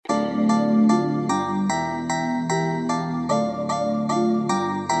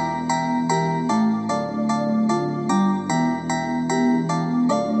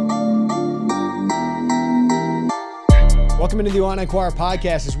Welcome into the Illini Inquirer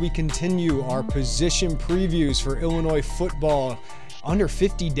podcast as we continue our position previews for Illinois football. Under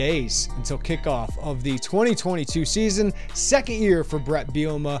 50 days until kickoff of the 2022 season, second year for Bret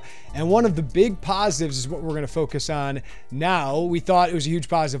Bielema, and one of the big positives is what we're going to focus on now. We thought it was a huge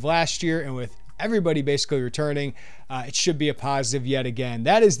positive last year, and with everybody basically returning, it should be a positive yet again.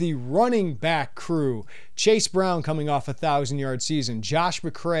 That is the running back crew. Chase Brown coming off a 1,000-yard season. Josh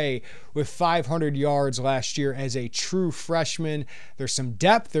McCray with 500 yards last year as a true freshman. There's some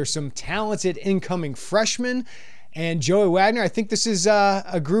depth. There's some talented incoming freshmen. And Joey Wagner, I think this is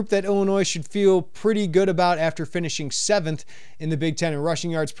a group that Illinois should feel pretty good about after finishing 7th in the Big Ten in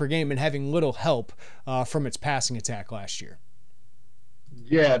rushing yards per game and having little help from its passing attack last year.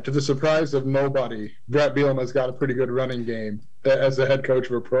 Yeah, to the surprise of nobody, Bret Bielema's got a pretty good running game as the head coach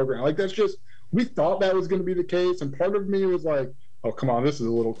of a program. Like, that's just, we thought that was going to be the case, and part of me was like, oh, come on, this is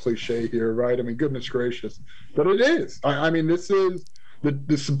a little cliche here, right? I mean, goodness gracious. But it is. I mean, this is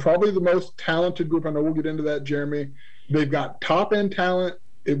probably the most talented group. I know we'll get into that, Jeremy. They've got top-end talent.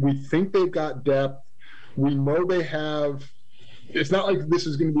 We think they've got depth. We know they have – it's not like this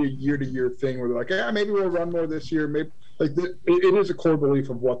is going to be a year-to-year thing where they're like, yeah, maybe we'll run more this year. Maybe it is a core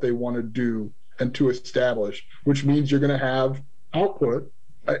belief of what they want to do and to establish, which means you're going to have output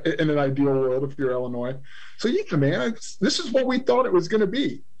in an ideal world if you're Illinois. So, yeah, man, this is what we thought it was going to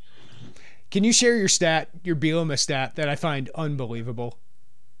be. Can you share your Bielema stat that I find unbelievable?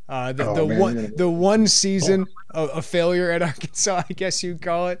 The one season of failure at Arkansas, I guess you'd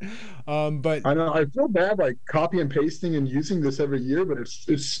call it. But I know I feel bad like copy and pasting and using this every year, but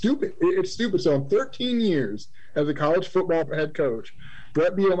it's stupid. It's stupid. So in 13 years as a college football head coach,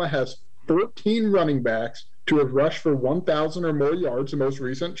 Bret Bielema has 14 running backs to have rushed for 1,000 or more yards, the most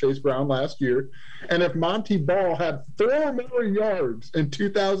recent, Chase Brown last year. And if Monty Ball had 4 more yards in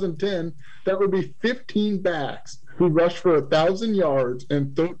 2010, that would be 15 backs who rushed for 1,000 yards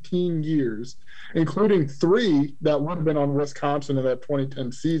in 13 years, including 3 that would have been on Wisconsin in that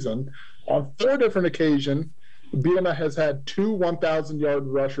 2010 season. On 4 different occasions, Bielema has had 2 1,000-yard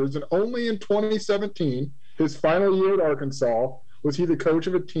rushers, and only in 2017, his final year at Arkansas, was he the coach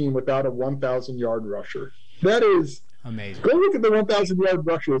of a team without a 1,000-yard rusher. That is amazing. Go look at the 1,000-yard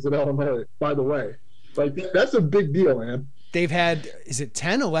rushers at Illinois, by the way. Like, that's a big deal, man. They've had, is it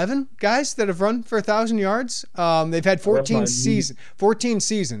 10, 11 guys that have run for 1,000 yards? They've had 14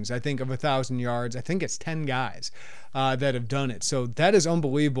 seasons, I think, of 1,000 yards. I think it's 10 guys that have done it. So that is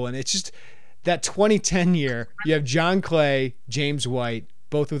unbelievable. And it's just that 2010 year, you have John Clay, James White,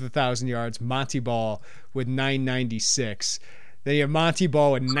 both with 1,000 yards, Monty Ball with 996. Then you have Monty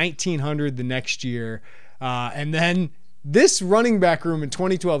Ball with 1,900 the next year. And then this running back room in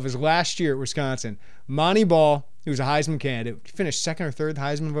 2012, his last year at Wisconsin, Monty Ball, who was a Heisman candidate, finished 2nd or 3rd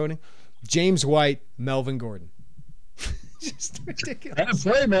Heisman voting. James White, Melvin Gordon. Just ridiculous. That's a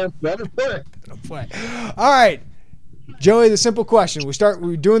play, man. That's a play. All right, Joey, the simple question.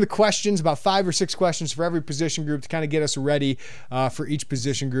 We're doing the questions, about 5 or 6 questions for every position group to kind of get us ready for each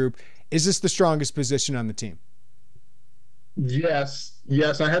position group. Is this the strongest position on the team? Yes.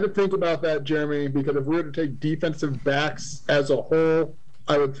 I had to think about that, Jeremy, because if we were to take defensive backs as a whole,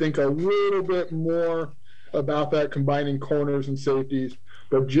 I would think a little bit more about that, combining corners and safeties.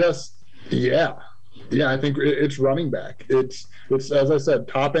 But just, yeah, I think it's running back. It's as I said,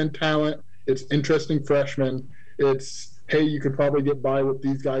 top-end talent. It's interesting freshmen. It's, hey, you could probably get by with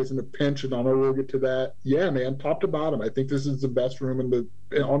these guys in a pinch, and I know we'll get to that. Yeah, man, top to bottom, I think this is the best room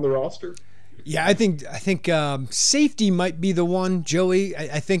on the roster. Yeah, I think safety might be the one, Joey.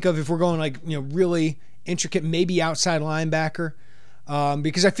 I think of if we're going like, really intricate, maybe outside linebacker,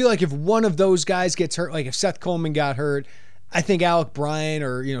 because I feel like if one of those guys gets hurt, like if Seth Coleman got hurt, I think Alec Bryant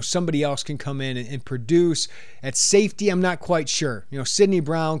or somebody else can come in and produce. At safety, I'm not quite sure. Sidney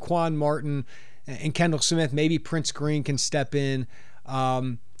Brown, Quan Martin, and Kendall Smith, maybe Prince Green can step in.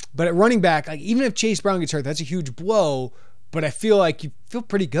 But at running back, like even if Chase Brown gets hurt, that's a huge blow. But I feel like you feel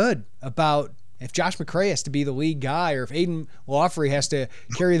pretty good about if Josh McCray has to be the lead guy, or if Aiden Laughery has to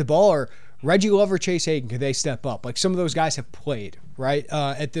carry the ball, or Reggie Love or Chase Hayden, could they step up? Like some of those guys have played, right,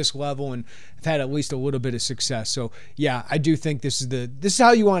 at this level and have had at least a little bit of success. So, yeah, I do think this is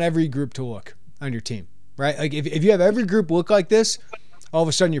how you want every group to look on your team, right? Like if you have every group look like this, all of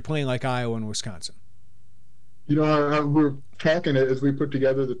a sudden you're playing like Iowa and Wisconsin. We're talking as we put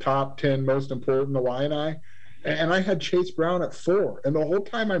together the top 10 most important Illini, and I had Chase Brown at 4. And the whole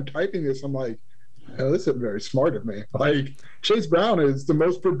time I'm typing this, I'm like, oh, this isn't very smart of me. Like, Chase Brown is the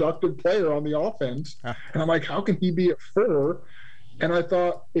most productive player on the offense. And I'm like, how can he be at 4? And I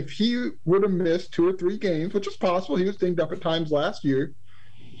thought if he would have missed 2 or 3 games, which is possible, he was dinged up at times last year,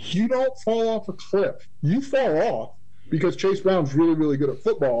 you don't fall off a cliff. You fall off, because Chase Brown's really, really good at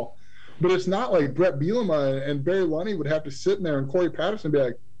football. But it's not like Brett Bielema and Barry Lunny would have to sit in there and Corey Patterson be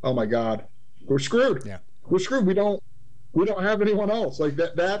like, oh my God, we're screwed. Yeah. We're screwed. We don't have anyone else. Like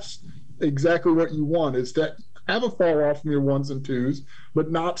that's exactly what you want, is to have a fall off from your ones and twos, but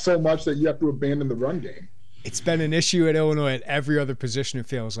not so much that you have to abandon the run game. It's been an issue at Illinois at every other position, it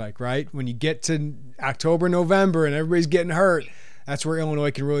feels like, right? When you get to October, November, and everybody's getting hurt, that's where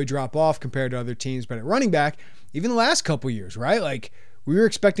Illinois can really drop off compared to other teams. But at running back, even the last couple of years, right? Like, we were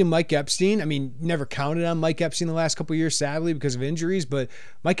expecting Mike Epstein. I mean, never counted on Mike Epstein the last couple of years, sadly, because of injuries. But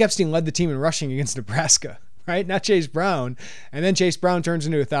Mike Epstein led the team in rushing against Nebraska, right? Not Chase Brown. And then Chase Brown turns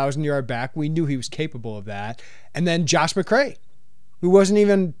into a 1,000-yard back. We knew he was capable of that. And then Josh McCray, who wasn't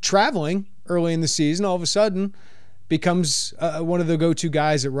even traveling early in the season, all of a sudden becomes one of the go-to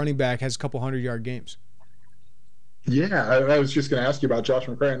guys at running back, has a couple 100-yard games. Yeah, I was just going to ask you about Josh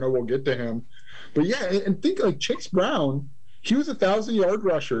McCray. I know we'll get to him. But yeah, and think like Chase Brown, he was a 1,000-yard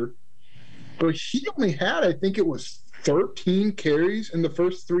rusher, but he only had, I think it was 13 carries in the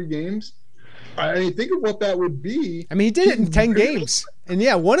first 3 games. I mean, think of what that would be. I mean, he did it in 10 games. And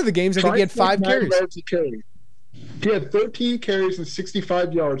yeah, one of the games, I think he had 5 carries. He had 13 carries and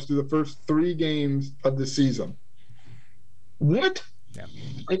 65 yards through the first 3 games of the season. What? Yeah.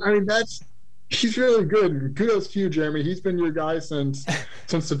 I mean, he's really good. Kudos to you, Jeremy. He's been your guy since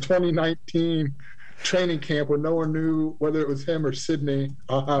the 2019 training camp when no one knew whether it was him or Sidney.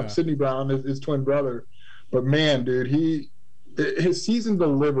 Sidney Brown, his twin brother. But man, dude, his season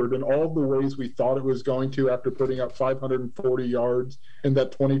delivered in all the ways we thought it was going to after putting up 540 yards in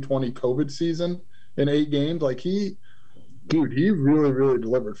that 2020 COVID season in 8 games. Like he really, really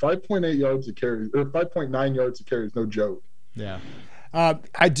delivered. 5.8 yards a carry, or 5.9 yards a carry is no joke. Yeah.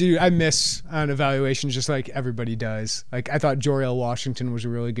 I miss on evaluations just like everybody does. Like, I thought Joriel Washington was a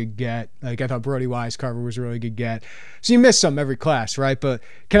really good get. Like, I thought Brody Wisecarver was a really good get. So you miss some every class, right? But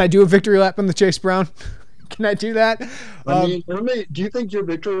can I do a victory lap on the Chase Brown? Can I do that? I mean, do you think your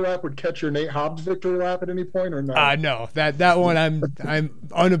victory lap would catch your Nate Hobbs victory lap at any point or not? No. That one I'm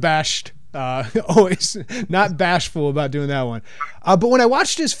unabashed. Always not bashful about doing that one. But when I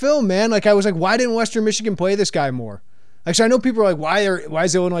watched his film, man, like I was like, why didn't Western Michigan play this guy more? Actually, I know people are like, why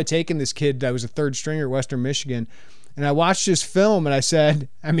is Illinois taking this kid that was a 3rd stringer at Western Michigan? And I watched his film and I said,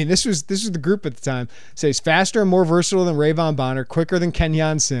 I mean, this was the group at the time. Say he's faster and more versatile than Rayvon Bonner, quicker than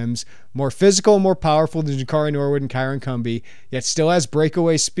Kenyon Sims, more physical and more powerful than Jakari Norwood and Kyron Cumby, yet still has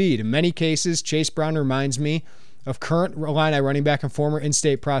breakaway speed. In many cases, Chase Brown reminds me of current Illini running back and former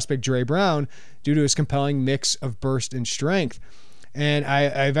in-state prospect Dre Brown due to his compelling mix of burst and strength. And I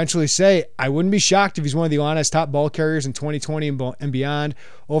eventually say I wouldn't be shocked if he's one of the Illini's top ball carriers in 2020 and beyond.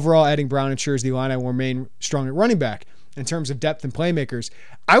 Overall, adding Brown ensures the Illini will remain strong at running back. In terms of depth and playmakers,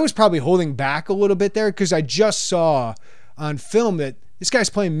 I was probably holding back a little bit there because I just saw on film that this guy's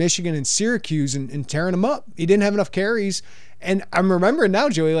playing Michigan and Syracuse and tearing them up. He didn't have enough carries. And I'm remembering now,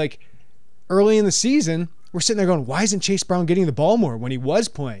 Joey, like early in the season, we're sitting there going, why isn't Chase Brown getting the ball more when he was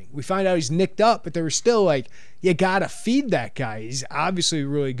playing? We find out he's nicked up, but they were still like, you got to feed that guy. He's obviously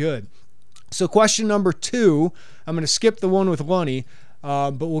really good. So question number 2, I'm going to skip the one with Lunny,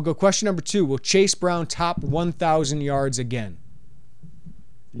 but we'll go question number 2. Will Chase Brown top 1,000 yards again?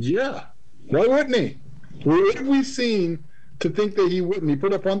 Yeah. Why wouldn't he? What have we seen to think that he wouldn't? He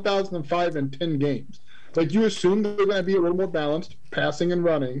put up 1,005 in 10 games. Like, you assume they're going to be a little more balanced, passing and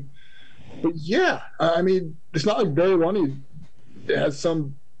running. But yeah, I mean, it's not like Barry Lunny has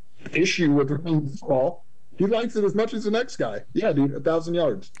some issue with running the ball. He likes it as much as the next guy. Yeah, dude, 1,000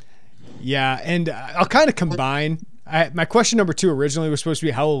 yards. Yeah, and I'll kind of combine. My question number 2 originally was supposed to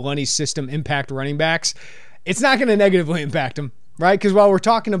be how will Lunny's system impact running backs? It's not going to negatively impact them, right? Because while we're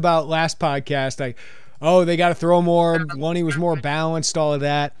talking about last podcast, like, oh, they got to throw more. Lunny was more balanced, all of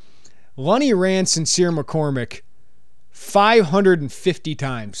that. Lunny ran Sincere McCormick 550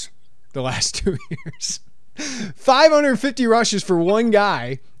 times the last 2 years. 550 rushes for one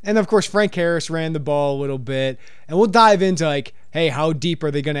guy. And of course, Frank Harris ran the ball a little bit. And we'll dive into like, hey, how deep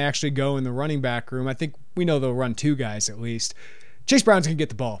are they going to actually go in the running back room? I think we know they'll run 2 guys at least. Chase Brown's going to get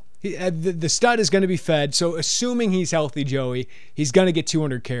the ball. The stud is going to be fed. So assuming he's healthy, Joey, he's going to get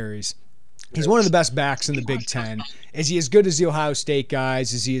 200 carries. He's one of the best backs in the Big Ten. Is he as good as the Ohio State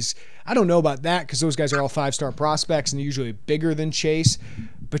guys? I don't know about that because those guys are all 5-star prospects and usually bigger than Chase.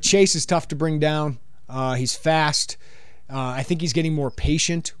 But Chase is tough to bring down. He's fast. I think he's getting more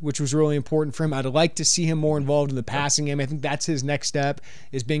patient, which was really important for him. I'd like to see him more involved in the passing game. I think that's his next step,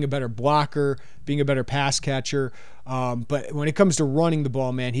 is being a better blocker, being a better pass catcher. But when it comes to running the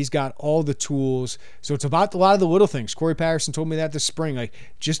ball, man, he's got all the tools. So it's about a lot of the little things. Corey Patterson told me that this spring, like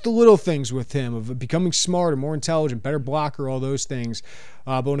just the little things with him of becoming smarter, more intelligent, better blocker, all those things.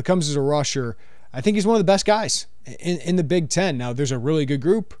 But when it comes as a rusher, I think he's one of the best guys in the Big Ten. Now, there's a really good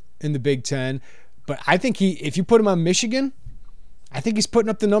group in the Big Ten. But I think if you put him on Michigan, I think he's putting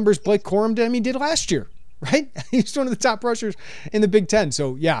up the numbers Blake Corum did last year, right? He's one of the top rushers in the Big Ten.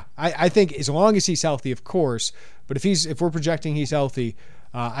 So, yeah, I think as long as he's healthy, of course. But if we're projecting he's healthy,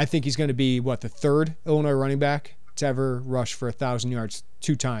 I think he's going to be, the third Illinois running back to ever rush for 1,000 yards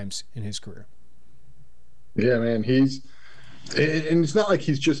 2 times in his career. Yeah, man. And it's not like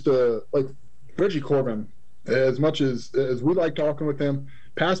he's just like Reggie Corbin. As much as we like talking with him,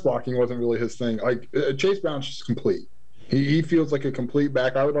 pass blocking wasn't really his thing. Like Chase Brown's just complete. He feels like a complete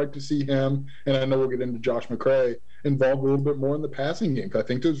back. I would like to see him, and I know we'll get into Josh McCray, involved a little bit more in the passing game. I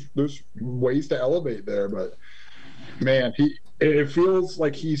think there's ways to elevate there, but man, it feels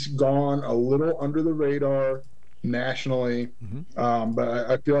like he's gone a little under the radar nationally. Mm-hmm. But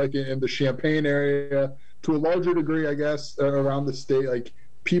I feel like in the Champaign area, to a larger degree, I guess, around the state, like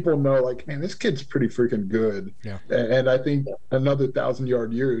people know, like, man, this kid's pretty freaking good. Yeah. And I think another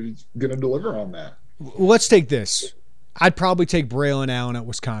 1,000-yard year is going to deliver on that. Well, let's take this. I'd probably take Braylon Allen at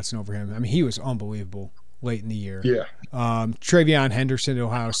Wisconsin over him. I mean, he was unbelievable late in the year. Yeah. Travion Henderson at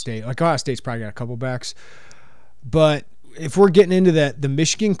Ohio State. Like, Ohio State's probably got a couple backs. But if we're getting into the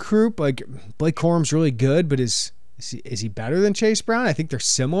Michigan group, like, Blake Corum's really good, but is he better than Chase Brown? I think they're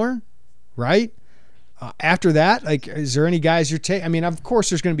similar, right? After that, like, is there any guys you're taking? I mean, of course,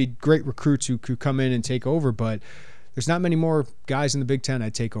 there's going to be great recruits who could come in and take over, but there's not many more guys in the Big Ten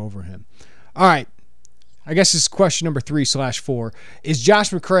I'd take over him. All right. I guess this is question number 3/4. Is Josh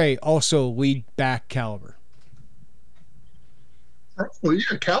McCray also lead back caliber? Well,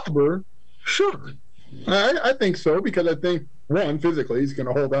 yeah, caliber. Sure. I think so, because I think, one, physically, he's going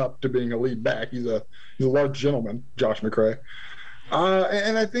to hold up to being a lead back. He's a large gentleman, Josh McCray.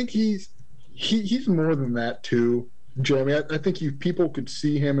 And I think he's more than that too, Jeremy. I think people could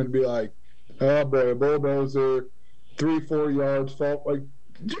see him and be like, oh boy, a bulldozer, 3-4 yards, fall. Like,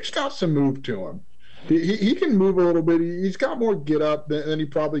 there's got some move to him. He can move a little bit. He's got more get up than he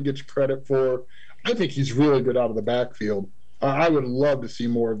probably gets credit for. I think he's really good out of the backfield. I would love to see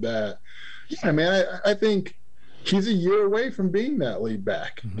more of that. Yeah, man, I think he's a year away from being that lead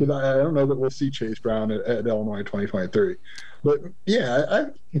back. Because I don't know that we'll see Chase Brown at Illinois 2023. But, yeah, I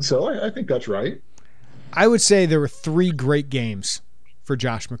think so. I think that's right. I would say there were 3 great games for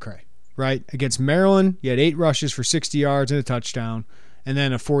Josh McCray, right? Against Maryland, he had 8 rushes for 60 yards and a touchdown, and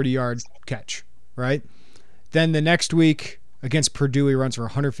then a 40-yard catch, right? Then the next week against Purdue, he runs for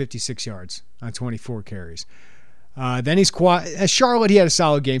 156 yards on 24 carries. Then he's at Charlotte, he had a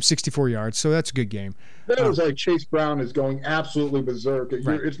solid game, 64 yards, so that's a good game. That was like Chase Brown is going absolutely berserk.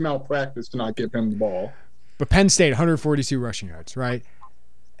 Right. It's malpractice to not give him the ball. But Penn State, 142 rushing yards, right?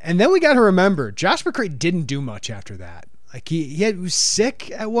 And then we got to remember, Josh McCray didn't do much after that. Like he was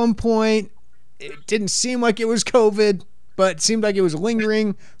sick at one point. It didn't seem like it was COVID, but it seemed like it was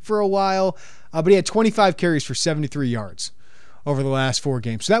lingering for a while. But he had 25 carries for 73 yards over the last 4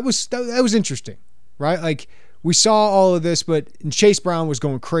 games. So that was interesting, right? Like, we saw all of this, but Chase Brown was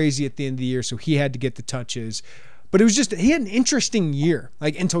going crazy at the end of the year, so he had to get the touches. But it was just, he had an interesting year.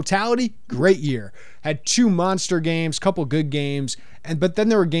 Like, in totality, great year. Had 2 monster games, couple good games, but then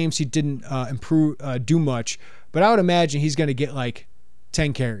there were games he didn't do much. But I would imagine he's going to get like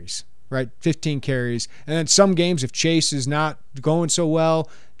 10 carries, right? 15 carries. And then some games, if Chase is not going so well,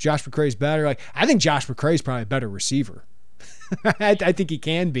 Josh McCray's better. Like, I think Josh McCray's probably a better receiver. I think he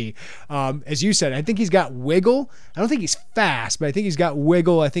can be. As you said, I think he's got wiggle. I don't think he's fast, but I think he's got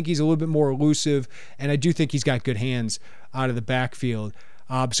wiggle. I think he's a little bit more elusive, and I do think he's got good hands out of the backfield.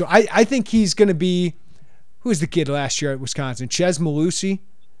 So I think he's going to be – who was the kid last year at Wisconsin? Chez Mellusi.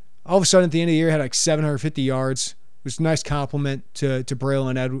 All of a sudden at the end of the year, had like 750 yards. It was a nice compliment to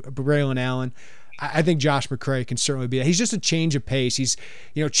Braylon Allen. I think Josh McCray can certainly be that. He's just a change of pace. He's,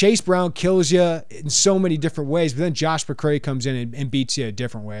 Chase Brown kills you in so many different ways, but then Josh McCray comes in and beats you a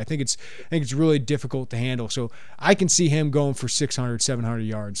different way. I think it's really difficult to handle. So I can see him going for 600, 700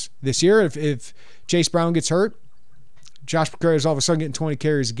 yards this year. If Chase Brown gets hurt, Josh McCray is all of a sudden getting 20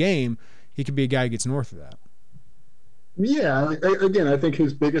 carries a game. He could be a guy who gets north of that. Yeah, again, I think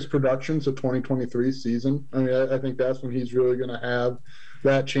his biggest production's the 2023 season. I mean, I think that's when he's really going to have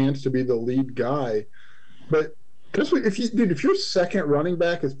that chance to be the lead guy. But if your second running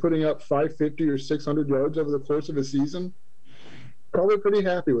back is putting up 550 or 600 yards over the course of a season, Probably pretty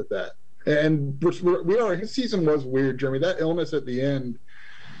happy with that. And we are. His season was weird, Jeremy. That illness at the end,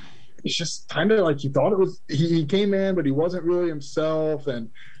 it's just kind of like he thought it was. He came in, but he wasn't really himself, and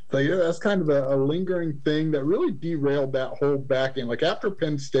like yeah, that's kind of a lingering thing that really derailed that whole back end. Like after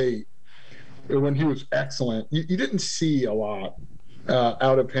Penn State, when he was excellent, you didn't see a lot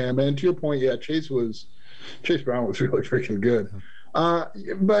out of him. And to your point, yeah, Chase Brown was really freaking good.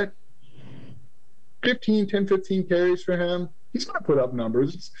 But 15 carries for him, he's going to put up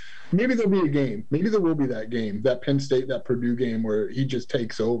numbers. Maybe there'll be a game. Maybe there will be that game, that Penn State, that Purdue game where he just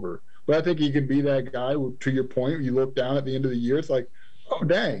takes over. But I think he could be that guy. To your point, you look down at the end of the year, it's like, oh,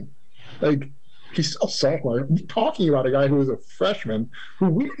 dang. Like, he's still sophomore. We're talking about a guy who was a freshman who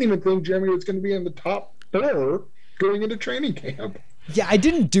we didn't even think Jeremy was going to be in the top 4 going into training camp. Yeah, I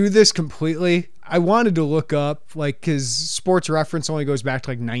didn't do this completely. I wanted to look up, like, because Sports Reference only goes back to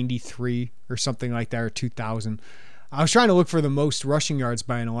like 93 or something like that, or 2000. I was trying to look for the most rushing yards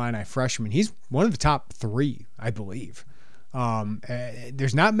by an Illini freshman. He's one of the top 3, I believe.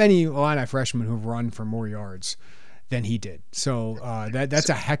 There's not many Illini freshmen who've run for more yards than he did. So that's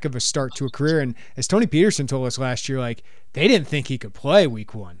a heck of a start to a career. And as Tony Peterson told us last year, like, they didn't think he could play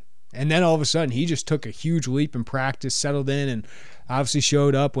week 1. And then all of a sudden he just took a huge leap in practice, settled in, and obviously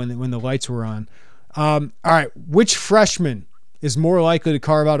showed up when the lights were on. All right, which freshman is more likely to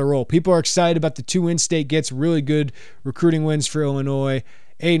carve out a role? People are excited about the 2 in-state gets, really good recruiting wins for Illinois.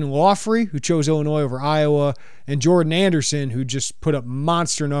 Aiden Laughery, who chose Illinois over Iowa, and Jordan Anderson, who just put up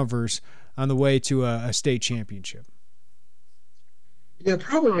monster numbers on the way to a state championship. Yeah,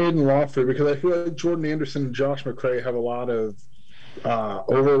 probably Aiden Laughery, because I feel like Jordan Anderson and Josh McCray have a lot of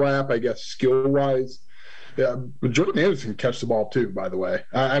overlap, I guess, skill-wise. Yeah, but Jordan Anderson can catch the ball too, by the way.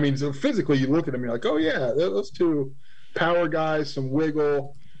 I mean, so physically you look at him, you're like, oh yeah, those 2 power guys, some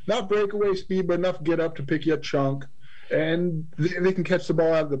wiggle, not breakaway speed, but enough get up to pick you a chunk. And they can catch the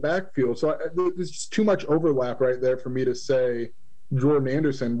ball out of the backfield. So there's just too much overlap right there for me to say Jordan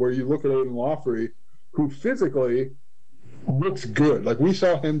Anderson, where you look at Aiden Laughery, who physically looks good. Like we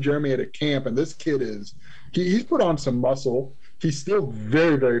saw him, Jeremy, at a camp, and this kid he's put on some muscle. He's still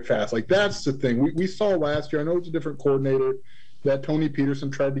very, very fast. Like that's the thing. We saw last year, I know it's a different coordinator, that Tony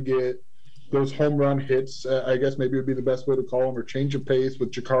Peterson tried to get those home run hits, I guess maybe would be the best way to call them, or change of pace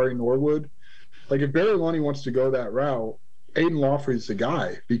with Jakari Norwood. Like if Barry Lunny wants to go that route, Aiden Laughery's the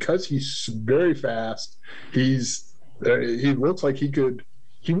guy because he's very fast. He looks like he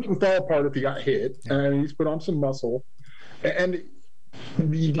wouldn't fall apart if he got hit, and he's put on some muscle. And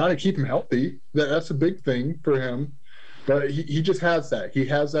you got to keep him healthy. That's a big thing for him. But he just has that. He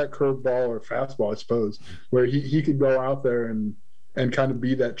has that curveball or fastball, I suppose, where he could go out there and kind of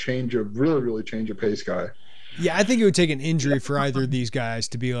be that really change of pace guy. Yeah, I think it would take an injury for either of these guys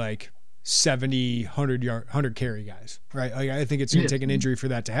to be like 70, 100 carry guys, right? Like, I think it's going to take an injury for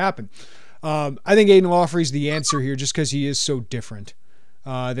that to happen. I think Aiden Laughery's the answer here just because he is so different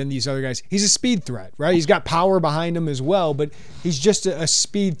than these other guys. He's a speed threat, right? He's got power behind him as well, but he's just a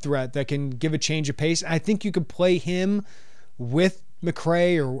speed threat that can give a change of pace. I think you could play him with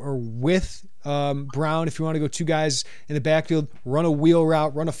McCray or with Brown if you want to go 2 guys in the backfield, run a wheel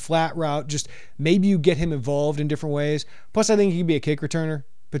route, run a flat route. Just maybe you get him involved in different ways. Plus, I think he could be a kick returner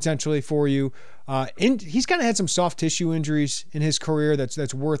potentially for you. And he's kind of had some soft tissue injuries in his career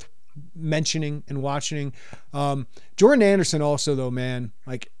that's worth mentioning and watching. Jordan Anderson also, though, man,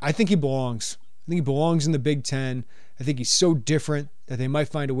 like I think he belongs. I think he belongs in the Big Ten. I think he's so different that they might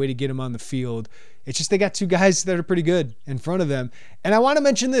find a way to get him on the field. It's just they got 2 guys that are pretty good in front of them. And I want to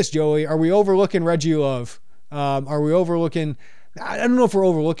mention this, Joey. Are we overlooking Reggie Love? Are we overlooking – I don't know if we're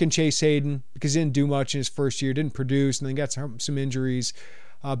overlooking Chase Hayden because he didn't do much in his first year, didn't produce, and then got some injuries.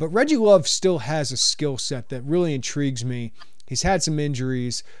 But Reggie Love still has a skill set that really intrigues me. He's had some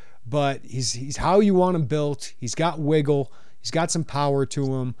injuries, but he's how you want him built. He's got wiggle. He's got some power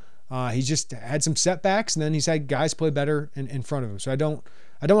to him. He's just had some setbacks, and then he's had guys play better in front of him. So I don't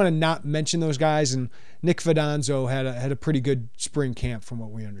want to not mention those guys. And Nick Fidanzo had a pretty good spring camp from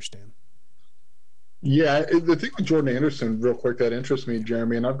what we understand. Yeah, the thing with Jordan Anderson, real quick, that interests me,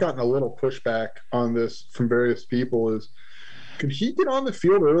 Jeremy, and I've gotten a little pushback on this from various people, is could he get on the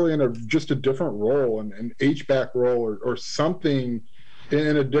field early in just a different role, an H-back role or something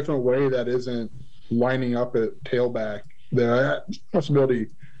in a different way that isn't lining up at tailback? That possibility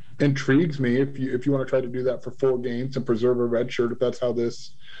intrigues me if you want to try to do that for 4 games and preserve a red shirt, if that's how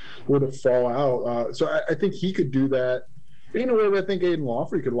this were to fall out. So I think he could do that. In a way that I think Aiden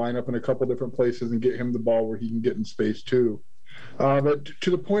Laughery could line up in a couple different places and get him the ball where he can get in space too. But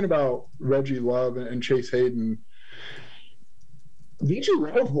to the point about Reggie Love and Chase Hayden, VJ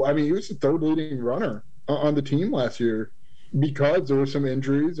Love, I mean, he was the 3rd leading runner on the team last year. because there were some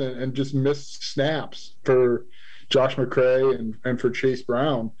injuries and just missed snaps for Josh McCray and for Chase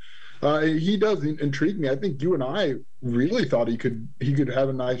Brown. He does intrigue me. I think you and I really thought he could have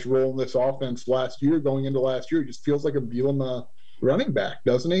a nice role in this offense last year. Going into last year, he just feels like a Bielema running back,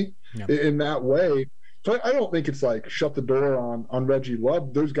 doesn't he? Yeah. In that way. So I don't think it's like shut the door on Reggie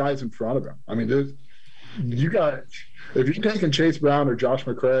Love. There's guys in front of him. I mean, if you're taking Chase Brown or Josh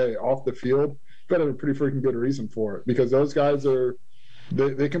McCray off the field, you've got a pretty freaking good reason for it, because those guys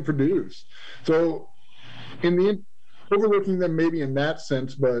they can produce. So overlooking them maybe in that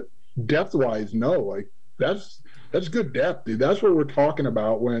sense, but depth wise, no, like that's good depth, dude. That's what we're talking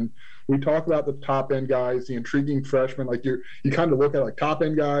about when we talk about the top end guys, the intriguing freshmen. Like you kind of look at like top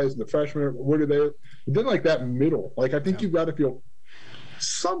end guys and the freshmen, what are they? Then like that middle, like I think you've got to feel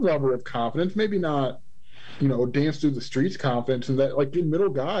some level of confidence, maybe not, dance through the streets confidence, and that like your middle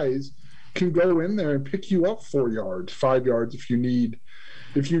guys can go in there and pick you up 4 yards, 5 yards if you need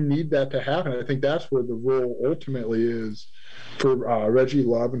that to happen. I think that's where the role ultimately is for Reggie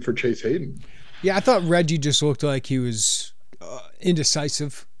Love and for Chase Hayden. Yeah, I thought Reggie just looked like he was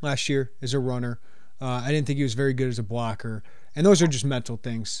indecisive last year as a runner. I didn't think he was very good as a blocker. And those are just mental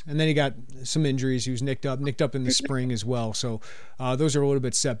things. And then he got some injuries. He was nicked up in the spring as well. So those are a little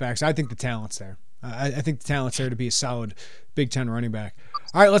bit setbacks. I think the talent's there. I think the talent's there to be a solid Big Ten running back.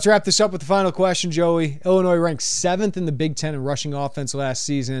 All right, let's wrap this up with the final question, Joey. Illinois ranked 7th in the Big Ten in rushing offense last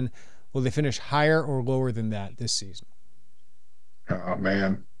season. Will they finish higher or lower than that this season? Oh,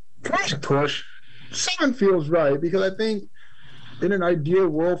 man. Push. 7 feels right, because I think in an ideal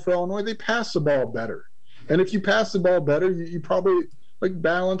world for Illinois, they pass the ball better. And if you pass the ball better, you probably, like,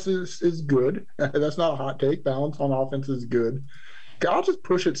 balance is good. That's not a hot take. Balance on offense is good. I'll just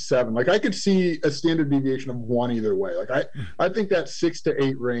push it 7. Like, I could see a standard deviation of 1 either way. Like, I think that 6 to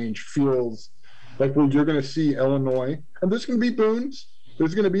 8 range feels like where you're going to see Illinois. And there's going to be boons.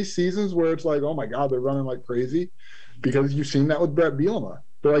 There's going to be seasons where it's like, oh, my God, they're running like crazy, because you've seen that with Brett Bielema.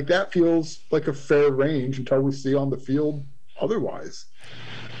 But, like, that feels like a fair range until we see on the field otherwise.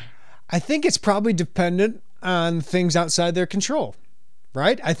 I think it's probably dependent on things outside their control,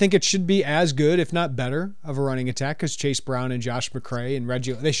 right? I think it should be as good, if not better, of a running attack, because Chase Brown and Josh McCray and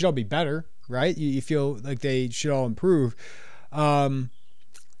Reggie, they should all be better, right? You feel like they should all improve.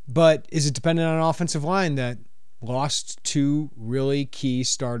 But is it dependent on an offensive line that lost 2 really key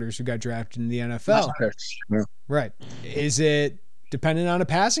starters who got drafted in the NFL? Yeah. Right. Is it dependent on a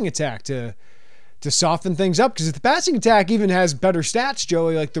passing attack to soften things up? Because if the passing attack even has better stats,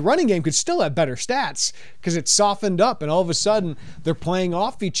 Joey, like the running game could still have better stats because it's softened up, and all of a sudden they're playing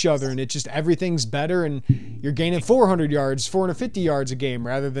off each other, and it just everything's better, and you're gaining 400 yards, 450 yards a game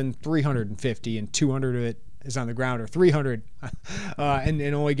rather than 350, and 200 of it is on the ground, or 300 and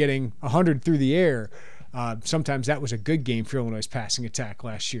only getting 100 through the air. Sometimes that was a good game for Illinois' passing attack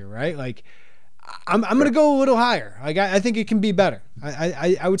last year, right? Like, I'm going to go a little higher. Like, I think it can be better.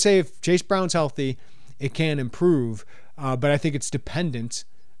 I would say if Chase Brown's healthy, it can improve. But I think it's dependent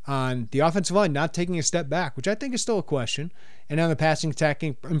on the offensive line not taking a step back, which I think is still a question, and on the passing attack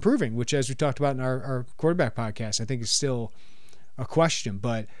improving, which, as we talked about in our quarterback podcast, I think is still a question.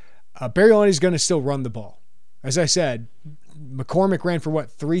 But Barry Lundy's going to still run the ball. As I said, McCormick ran for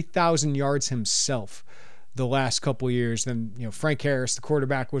 3,000 yards himself the last couple of years. Then, Frank Harris, the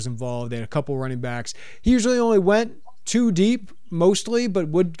quarterback, was involved. They had a couple running backs. He usually only went 2 deep mostly, but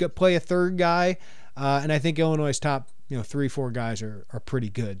would play a third guy. And I think Illinois' top 3-4 guys are pretty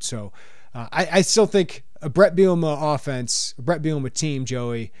good. So I still think a Brett Bielema offense, a Brett Bielema team,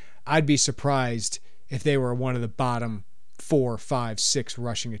 Joey, I'd be surprised if they were one of the bottom 4, 5, 6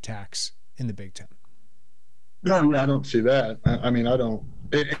 rushing attacks in the Big Ten. No, I don't see that. I mean, I don't.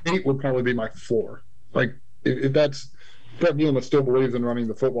 8 would probably be my floor. Like, if that's Brett Bielema still believes in running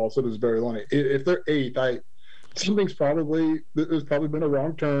the football, so does Barry Lundy. If they're 8, there's probably been a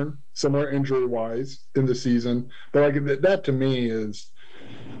wrong turn somewhere injury wise in the season. But like that to me is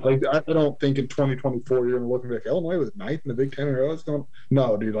like, I don't think in 2024 you're going to look and be like, Illinois was 9th in the Big Ten in a row.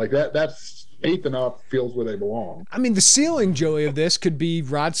 No, dude, like that's 8th and up feels where they belong. I mean, the ceiling, Joey, of this could be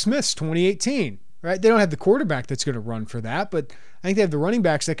Rod Smith's 2018. Right? They don't have the quarterback that's going to run for that, but I think they have the running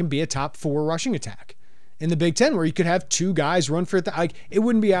backs that can be a top 4 rushing attack in the Big Ten, where you could have 2 guys run for it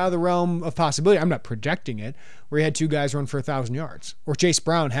wouldn't be out of the realm of possibility. I'm not projecting it, where you had 2 guys run for 1,000 yards, or Chase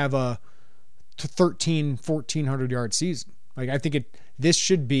Brown have a 1,400 yard season. Like, I think this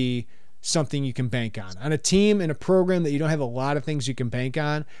should be something you can bank on a team and a program that you don't have a lot of things you can bank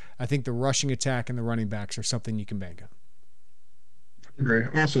on. I think the rushing attack and the running backs are something you can bank on. Agree.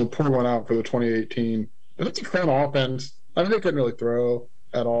 Also, pour one out for the 2018. That's a crown offense. I mean, they couldn't really throw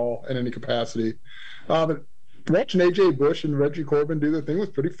at all in any capacity. But watching AJ Bush and Reggie Corbin do their thing was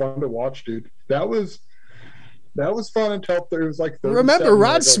pretty fun to watch, dude. That was fun until it was like 37. Remember,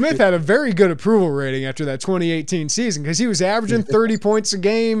 Rod Smith had a very good approval rating after that 2018 season because he was averaging 30 points a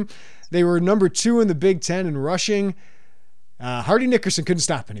game. They were number 2 in the Big Ten in rushing. Hardy Nickerson couldn't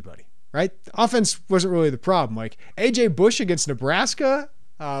stop anybody, right? Offense wasn't really the problem. Like AJ Bush against Nebraska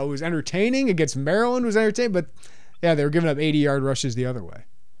was entertaining. Against Maryland was entertaining. But, yeah, they were giving up 80-yard rushes the other way.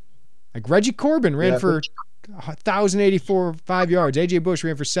 Like Reggie Corbin ran for 1,084 5 yards. AJ Bush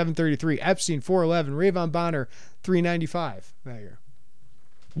ran for 733. Epstein 411. Rayvon Bonner 395 that year.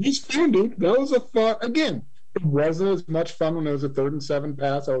 He's fun, dude. That was a fun. Again, it wasn't as much fun when it was a 3rd and 7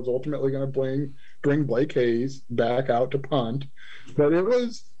 pass. I was ultimately going to bring Blake Hayes back out to punt, but it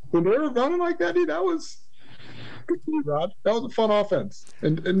was when they were running like that, dude. That was good for you, Rod. That was a fun offense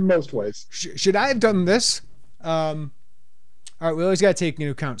in most ways. Should I have done this? All right, we always got to take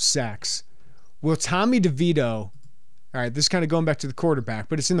into account sacks. Will Tommy DeVito, all right, this is kind of going back to the quarterback,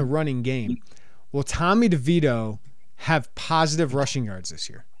 but it's in the running game. Will Tommy DeVito have positive rushing yards this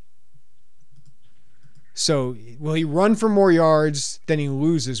year? So will he run for more yards than he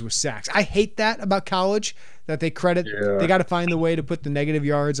loses with sacks? I hate that about college, that they credit. Yeah. They got to find the way to put the negative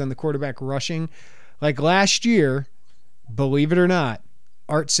yards on the quarterback rushing. Like last year, believe it or not,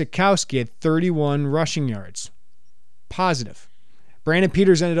 Art Sikowski had 31 rushing yards. Positive. Brandon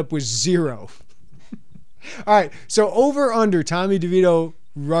Peters ended up with 0. All right, so over under Tommy DeVito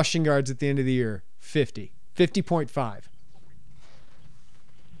rushing yards at the end of the year, 50.5.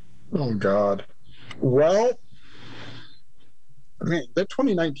 Oh, God. Well, I mean, that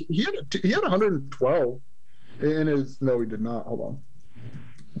 2019, he had 112 in his. No, he did not. Hold on.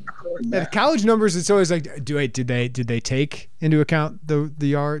 Yeah, the college numbers, it's always like, did they take into account the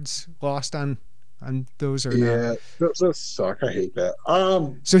yards lost on those or not? Yeah, those suck. I hate that.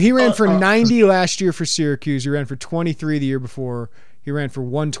 So he ran for 90 last year for Syracuse. He ran for 23 the year before. He ran for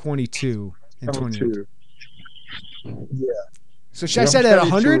 122 in 2022. Yeah. So should I set it at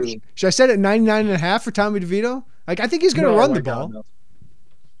 100? Should I set it at 99.5 for Tommy DeVito? Like, I think he's going to run the ball. God,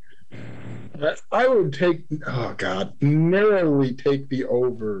 no. I would take, narrowly take the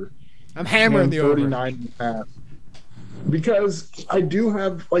over. I'm hammering the over. 39.5. Because I do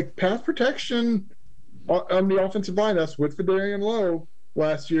have, like, pass protection on the offensive line. That's with Fedarian Lowe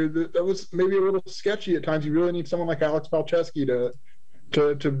last year. That was maybe a little sketchy at times. You really need someone like Alex Palczewski to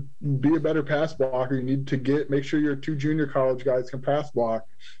be a better pass blocker. You need to make sure your 2 junior college guys can pass block.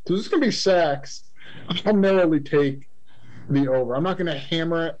 So this is going to be sacks. I'll narrowly take the over. I'm not going to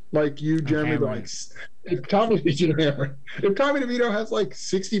hammer it like you, Jeremy. Like if Tommy DeVito has like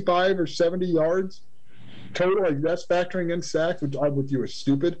 65 or 70 yards total, like that's factoring in sacks, which I would view as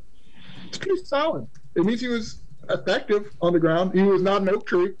stupid. It's pretty solid. It means he was effective on the ground. He was not an oak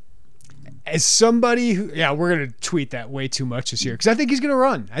tree. As somebody who, we're going to tweet that way too much this year because I think he's going to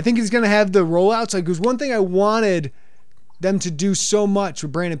run. I think he's going to have the rollouts. Like, it was one thing I wanted them to do so much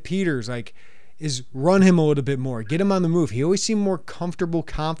with Brandon Peters, like, is run him a little bit more, get him on the move. He always seemed more comfortable,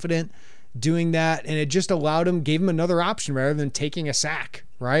 confident doing that, and it just gave him another option rather than taking a sack,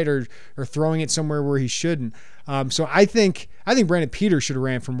 right, or throwing it somewhere where he shouldn't. So I think Brandon Peters should have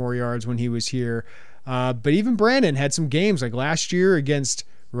ran for more yards when he was here. But even Brandon had some games like last year against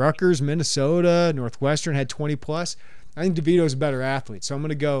Rutgers, Minnesota, Northwestern had 20 plus. I think DeVito's a better athlete, so I'm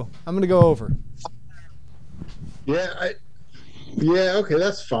gonna go over. Yeah, okay,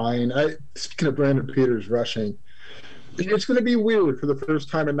 that's fine. Speaking of Brandon Peters rushing, it's going to be weird for the first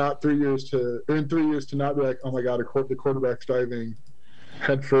time in 3 years to not be like, oh my God, the quarterback's diving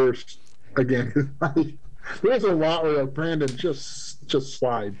head first again. There's a lot where like, Brandon just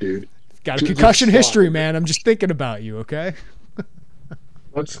slide, dude. Got a concussion history, man. I'm just thinking about you, okay?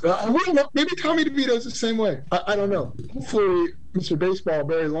 Maybe Tommy DeVito's the same way. I don't know. Hopefully, Mr. Baseball,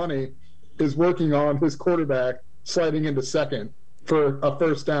 Barry Lunny, is working on his quarterback sliding into second for a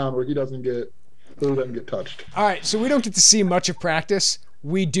first down where he doesn't get touched. All right, so we don't get to see much of practice.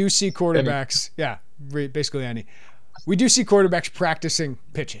 We do see quarterbacks. Basically any. We do see quarterbacks practicing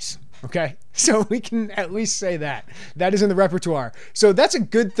pitches. Okay, so we can at least say that is in the repertoire. So that's a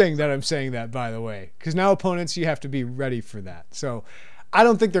good thing that I'm saying that, by the way, because now opponents, you have to be ready for that. So I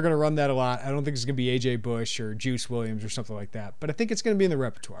don't think they're going to run that a lot. I don't think it's going to be AJ Bush or Juice Williams or something like that, but I think it's going to be in the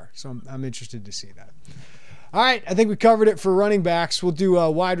repertoire. So I'm interested to see that. All right, I think we covered it for running backs. We'll do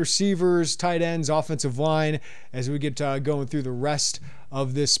wide receivers, tight ends, offensive line as we get going through the rest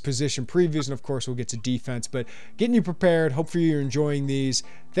of this position previews, and of course we'll get to defense. But getting you prepared, hopefully you're enjoying these.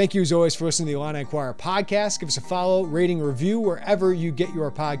 Thank you as always for listening to the Illini Inquirer podcast. Give us a follow, rating, review wherever you get your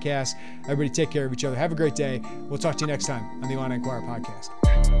podcasts. Everybody take care of each other. Have a great day. We'll talk to you next time on the Illini Inquirer podcast.